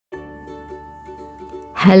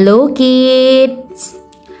Hello kids!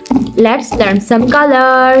 Let's learn some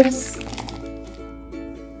colors.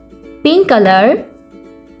 Pink color,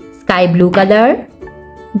 sky blue color,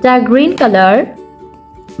 dark green color,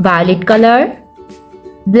 violet color,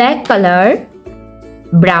 black color,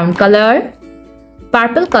 brown color,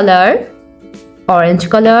 purple color, orange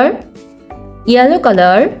color, yellow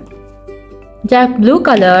color, dark blue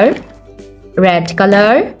color, red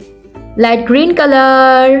color, light green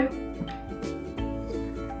color.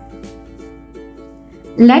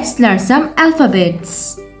 Let's learn some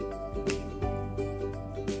alphabets.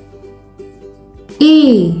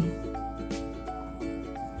 A,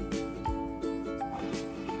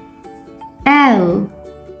 L,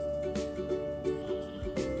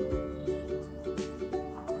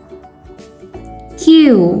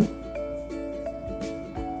 Q,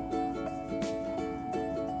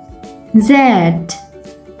 Z,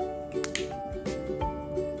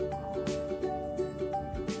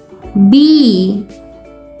 B,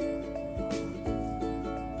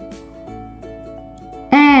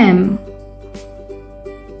 M,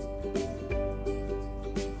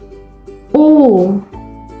 O,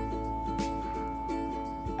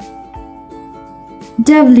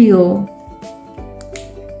 W,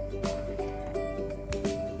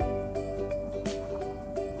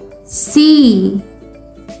 C,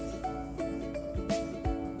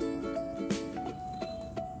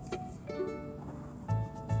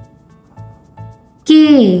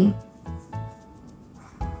 K,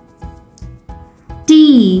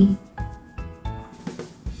 T,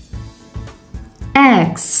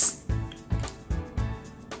 X,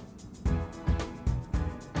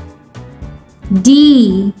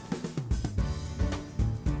 D,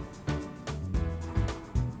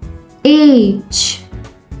 H,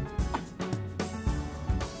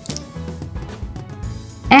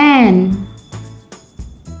 N,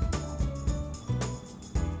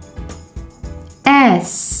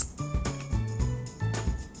 S,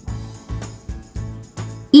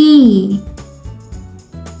 E,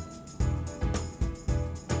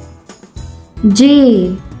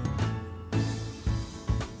 J,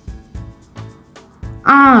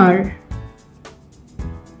 R,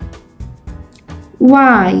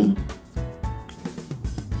 Y,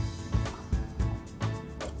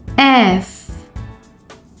 F,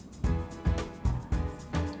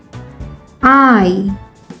 I,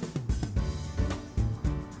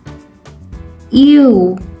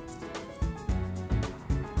 U,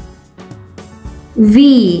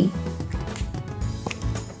 V,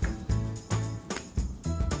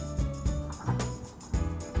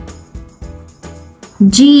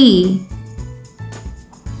 G,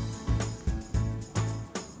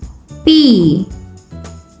 P,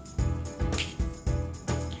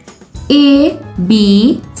 A,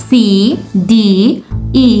 B, C, D,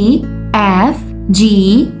 E, F,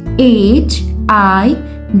 G, H, I,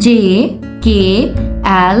 J, K,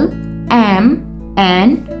 L, M,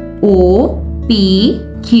 N, O, P,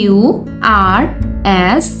 Q, R,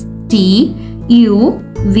 S, T, U,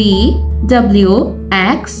 V, W,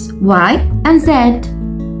 X, Y, and Z.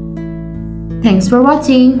 Thanks for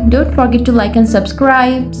watching. Don't forget to like and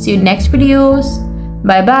subscribe. See you next videos.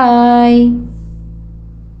 Bye bye.